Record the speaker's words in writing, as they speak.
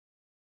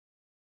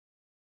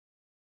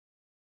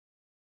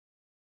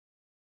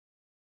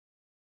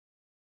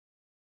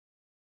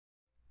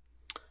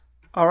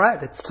All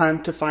right, it's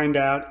time to find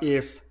out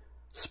if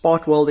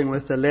spot welding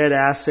with a lead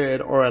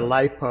acid or a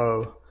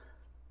lipo,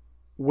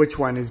 which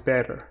one is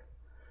better.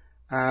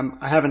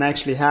 I haven't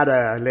actually had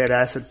a lead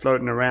acid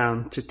floating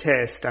around to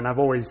test, and I've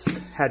always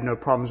had no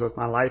problems with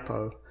my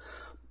lipo.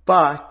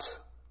 But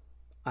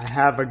I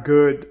have a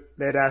good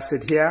lead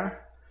acid here,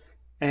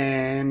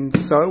 and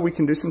so we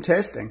can do some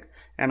testing.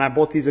 And I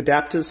bought these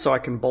adapters so I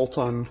can bolt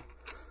on,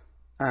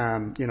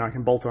 I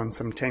can bolt on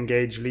some 10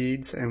 gauge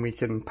leads and we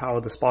can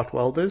power the spot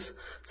welders.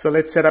 So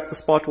let's set up the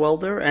spot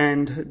welder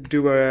and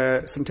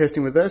do some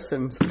testing with this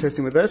and some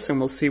testing with this, and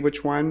we'll see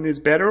which one is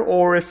better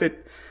or if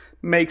it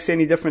makes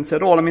any difference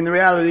at all. I mean, the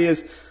reality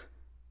is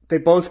they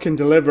both can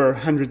deliver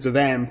hundreds of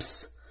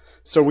amps,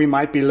 so we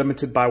might be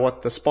limited by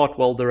what the spot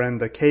welder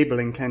and the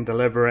cabling can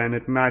deliver, and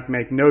it might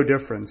make no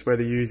difference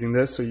whether you're using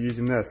this or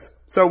using this.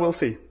 So we'll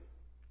see.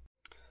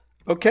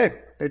 Okay,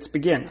 let's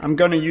begin. I'm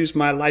going to use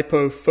my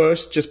lipo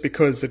first just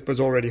because it was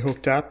already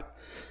hooked up.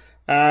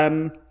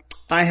 I'm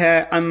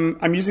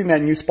using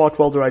that new spot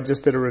welder I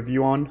just did a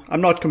review on. I'm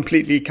not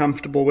completely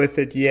comfortable with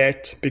it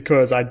yet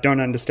because I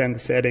don't understand the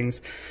settings,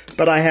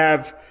 but I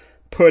have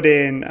put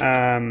in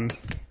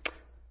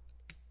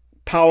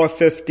power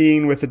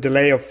 15 with a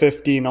delay of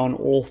 15 on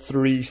all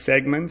three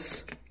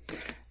segments.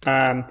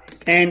 What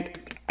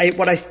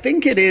I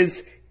think it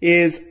is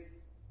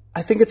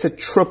I think it's a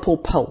triple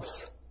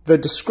pulse. The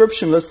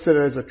description lists it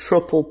as a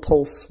triple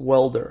pulse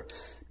welder,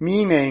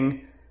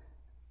 meaning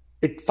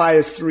it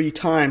fires 3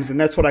 times, and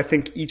that's what I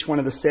think each one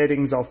of the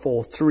settings are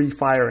for, 3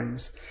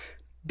 firings.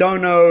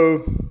 Don't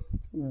know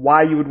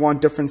why you would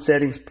want different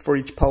settings for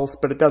each pulse,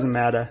 but it doesn't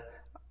matter.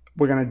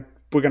 We're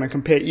gonna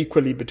compare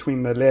equally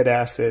between the lead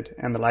acid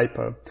and the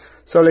lipo.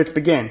 So let's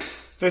begin.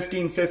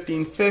 15,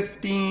 15,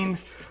 15.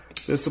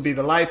 This will be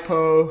the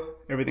lipo.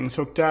 Everything's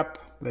hooked up.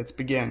 Let's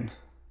begin.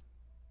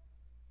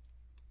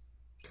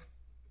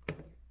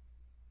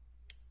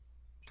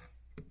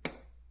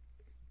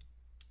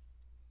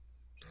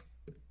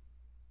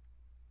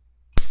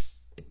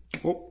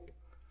 Oh,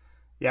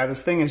 yeah,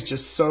 this thing is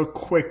just so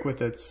quick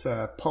with its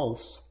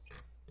pulse.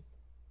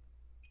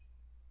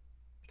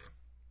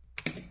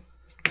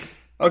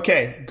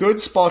 Okay,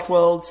 good spot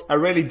welds. I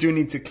really do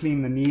need to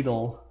clean the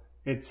needle.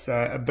 It's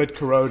a bit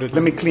corroded.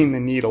 Let me clean the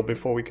needle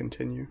before we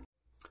continue.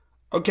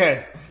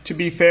 Okay, to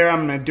be fair,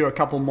 I'm going to do a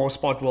couple more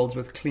spot welds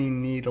with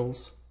clean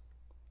needles.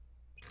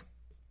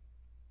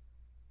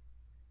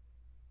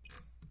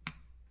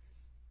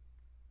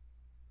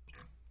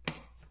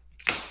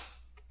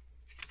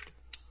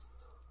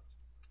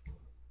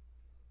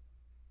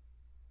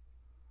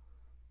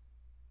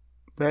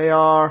 They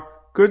are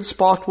good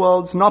spot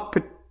welds, not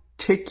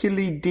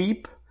particularly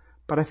deep,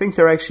 but I think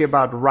they're actually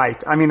about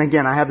right. I mean,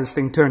 again, I have this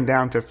thing turned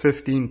down to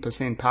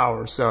 15%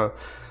 power, so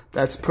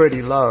that's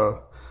pretty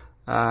low.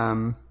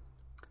 Again,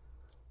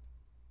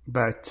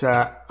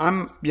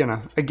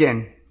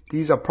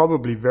 these are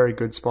probably very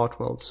good spot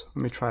welds.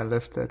 Let me try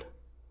lift it.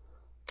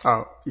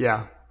 Oh,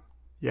 yeah,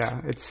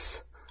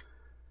 it's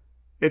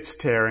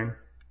tearing.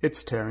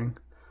 It's tearing.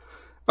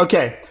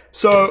 Okay,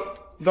 so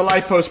the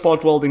lipo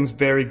spot welding is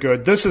very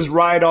good. This is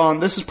right on.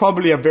 This is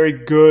probably a very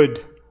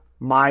good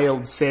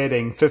mild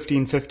setting,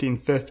 15, 15,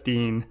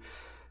 15.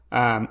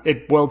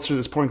 It welds through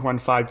this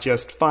 0.15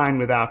 just fine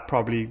without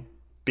probably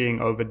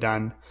being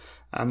overdone.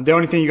 The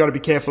only thing you got to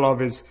be careful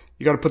of is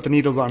you got to put the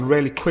needles on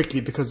really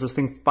quickly because this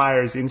thing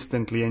fires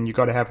instantly and you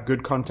got to have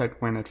good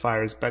contact when it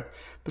fires. But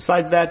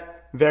besides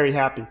that, very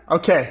happy.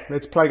 Okay,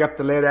 let's plug up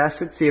the lead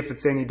acid, see if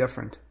it's any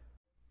different.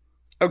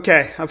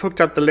 Okay, I've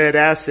hooked up the lead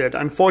acid.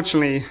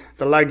 Unfortunately,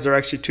 the lugs are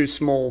actually too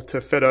small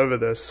to fit over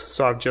this,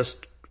 so I've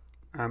just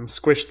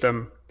squished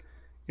them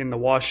in the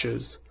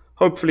washers.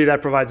 Hopefully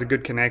that provides a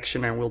good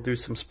connection and we'll do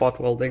some spot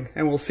welding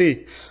and we'll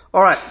see.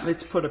 All right,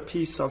 let's put a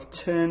piece of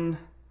tin,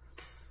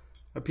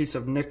 a piece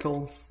of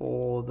nickel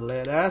for the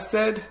lead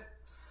acid.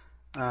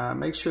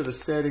 Make sure the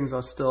settings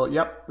are still,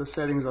 the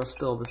settings are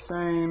still the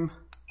same.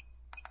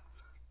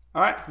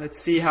 All right, let's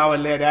see how a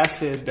lead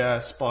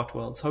acid spot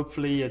welds.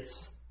 Hopefully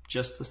it's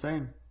just the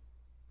same.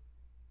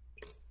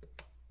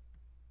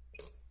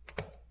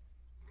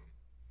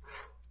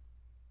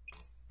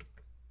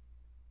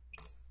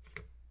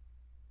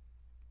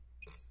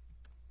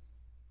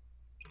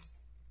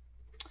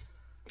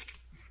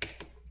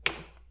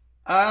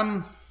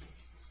 I'm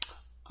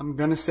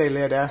gonna say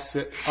lead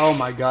acid. Oh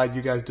my God,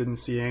 you guys didn't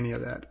see any of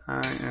that.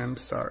 I am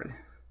sorry.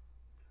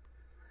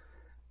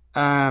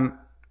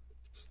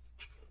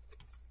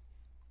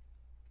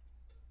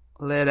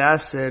 Lead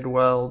acid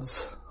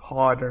welds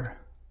harder.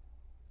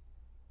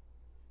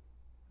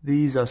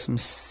 These are some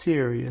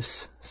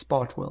serious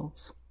spot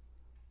welds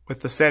with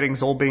the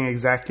settings all being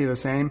exactly the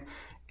same,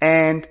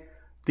 and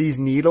these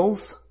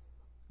needles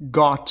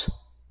got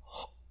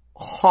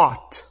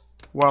hot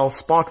while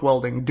spot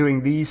welding.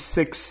 Doing these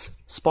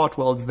 6 spot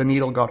welds, the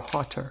needle got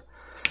hotter,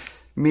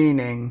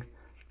 meaning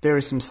there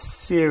is some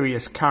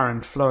serious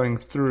current flowing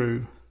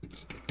through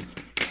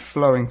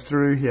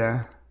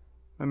here.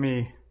 Let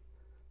me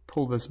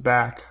pull this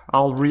back.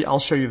 I'll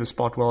show you the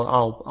spot weld.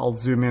 I'll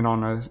zoom in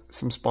on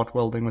some spot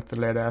welding with the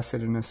lead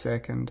acid in a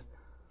second.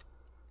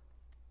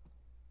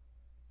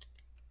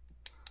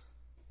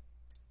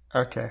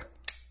 Okay.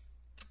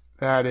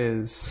 That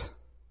is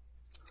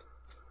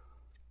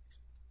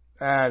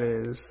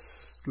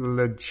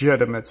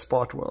legitimate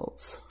spot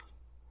welds.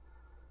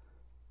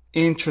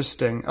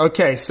 Interesting.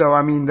 Okay, so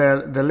I mean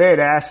the lead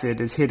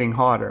acid is hitting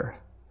harder.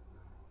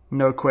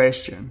 No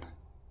question.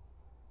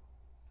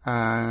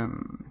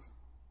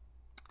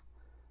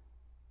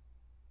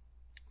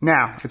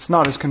 Now, it's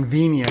not as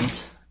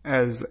convenient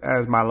as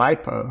my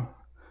Lipo,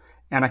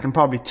 and I can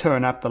probably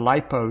turn up the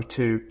Lipo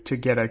to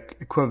get an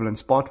equivalent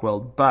spot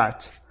weld,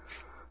 but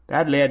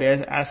that lead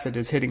acid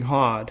is hitting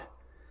hard.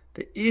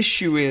 The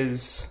issue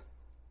is,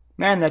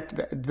 man,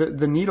 that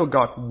the needle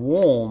got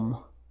warm.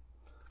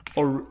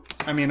 Or,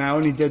 I mean, I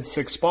only did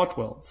 6 spot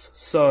welds.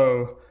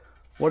 So,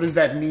 what does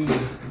that mean?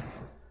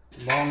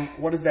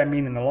 What does that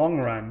mean in the long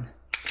run?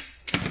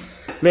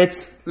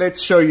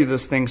 Let's show you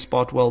this thing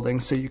spot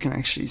welding so you can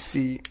actually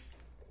see.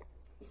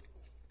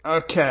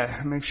 Okay,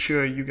 make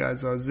sure you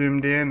guys are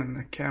zoomed in and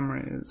the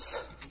camera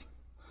is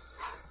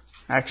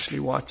actually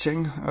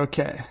watching.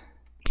 Okay.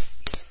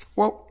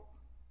 Whoa.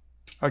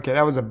 Okay,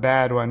 that was a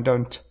bad one.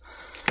 Don't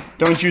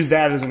use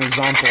that as an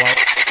example. I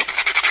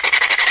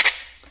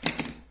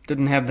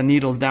didn't have the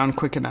needles down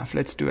quick enough.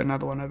 Let's do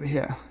another one over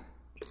here.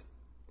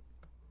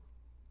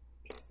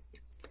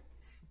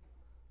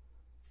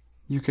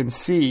 You can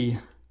see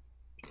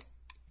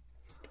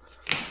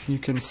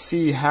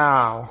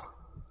how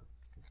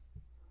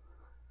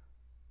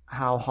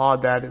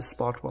hard that is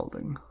spot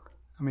welding.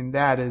 I mean,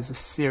 that is a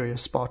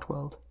serious spot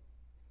weld.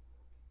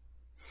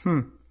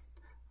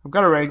 I've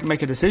got to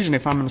make a decision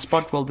if I'm going to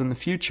spot weld in the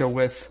future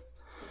with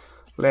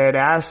lead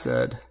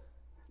acid.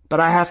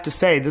 But I have to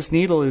say, this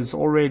needle is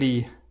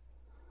already,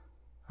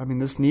 I mean,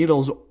 this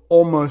needle's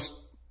almost,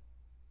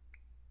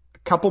 a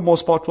couple more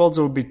spot welds,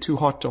 it would be too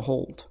hot to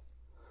hold.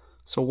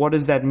 So what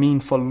does that mean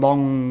for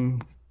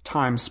long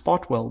time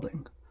spot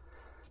welding?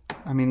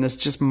 I mean, this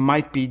just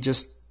might be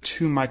just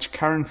too much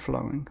current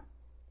flowing.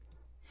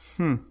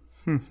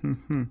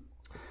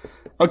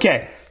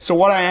 Okay, so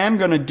what I am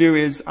going to do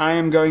is I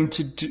am going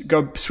to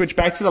go switch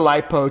back to the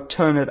Lipo,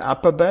 turn it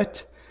up a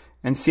bit,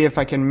 and see if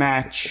I can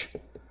match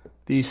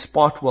the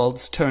spot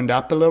welds turned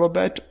up a little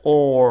bit,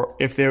 or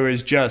if there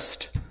is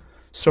just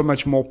so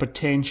much more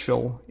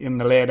potential in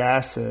the lead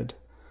acid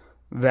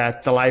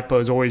that the Lipo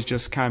is always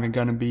just kind of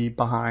going to be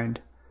behind.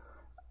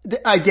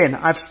 Again,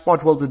 I've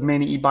spot welded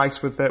many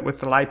e-bikes with the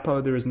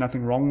Lipo. There is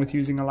nothing wrong with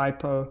using a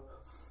Lipo,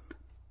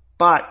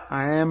 but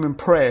I am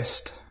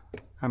impressed.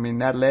 I mean,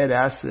 that lead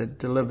acid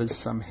delivers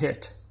some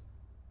hit.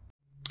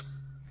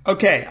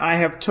 Okay, I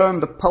have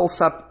turned the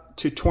pulse up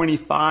to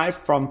 25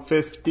 from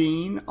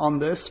 15 on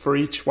this for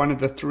each one of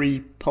the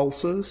 3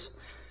 pulses.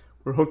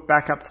 We're hooked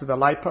back up to the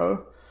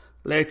Lipo.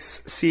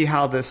 Let's see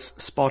how this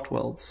spot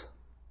welds.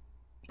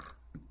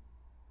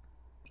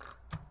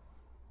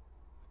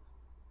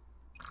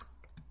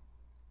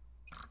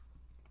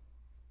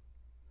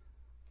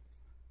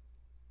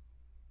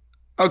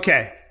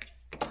 Okay.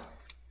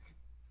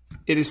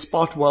 It is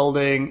spot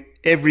welding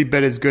every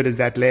bit as good as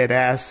that lead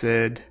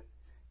acid,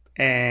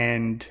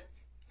 and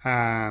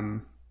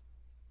the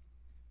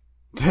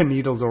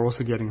needles are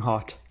also getting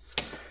hot,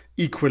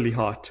 equally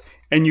hot.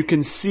 And you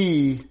can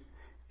see,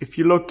 if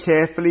you look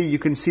carefully, you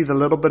can see the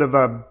little bit of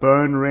a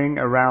burn ring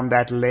around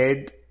that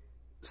lead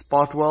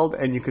spot weld,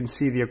 and you can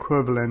see the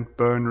equivalent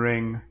burn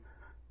ring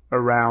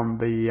around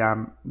the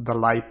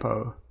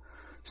Lipo.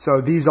 So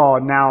these are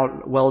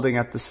now welding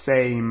at the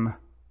same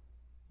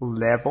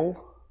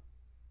level.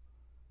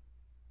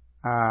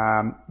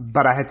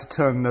 But I had to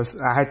turn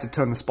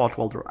the spot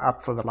welder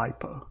up for the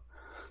Lipo.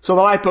 So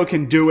the Lipo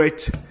can do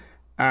it.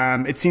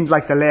 It seems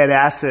like the lead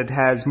acid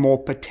has more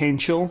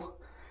potential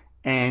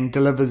and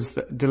delivers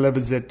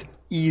it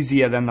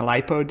easier than the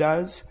Lipo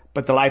does,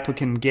 but the Lipo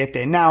can get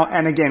there. Now,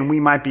 and again, we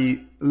might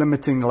be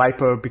limiting the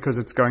Lipo because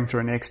it's going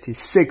through an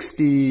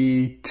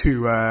XT60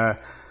 to,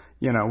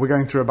 we're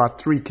going through about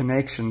 3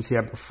 connections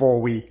here before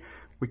we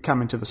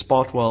come into the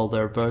spot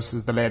welder,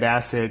 versus the lead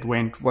acid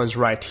was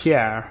right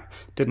here,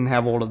 didn't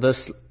have all of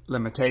this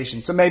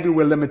limitation. So maybe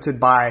we're limited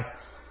by,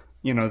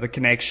 the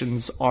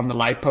connections on the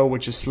Lipo,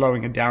 which is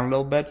slowing it down a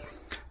little bit.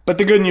 But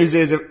the good news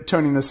is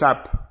turning this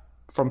up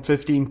from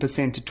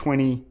 15% to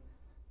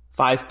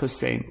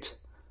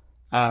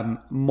 25%,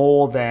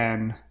 more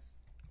than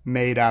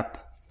made up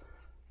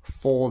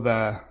for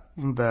that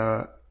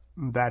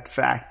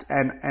fact.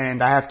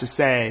 And I have to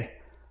say,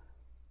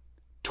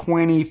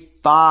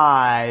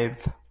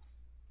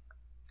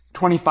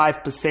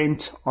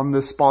 25% on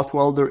the spot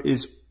welder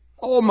is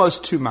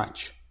almost too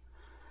much.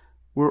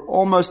 We're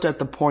almost at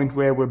the point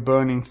where we're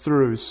burning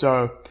through.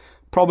 So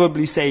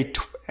probably say,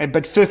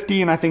 but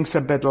 15 I think is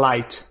a bit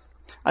light.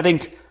 I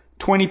think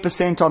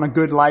 20% on a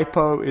good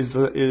Lipo is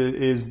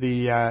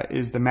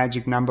the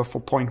magic number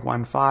for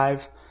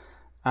 0.15.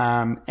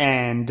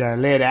 And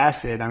lead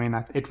acid, I mean,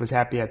 it was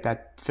happy at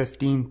that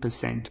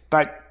 15%,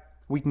 but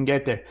we can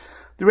get there.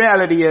 The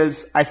reality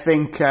is, I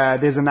think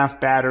there's enough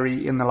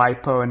battery in the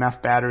Lipo,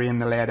 enough battery in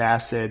the lead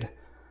acid.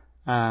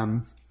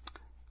 I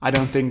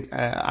don't think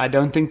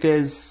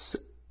there's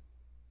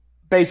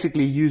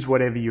basically use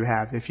whatever you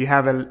have. If you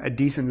have a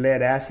decent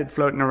lead acid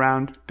floating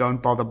around,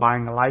 don't bother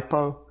buying a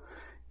lipo.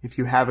 If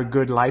you have a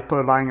good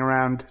lipo lying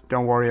around,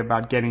 don't worry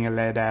about getting a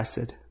lead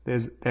acid.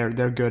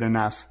 They're good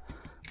enough.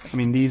 I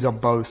mean, these are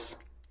both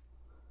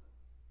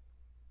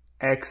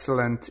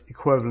excellent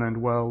equivalent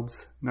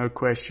welds, no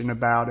question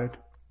about it.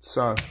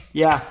 So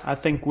yeah, I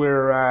think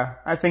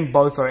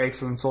both are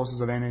excellent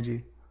sources of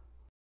energy.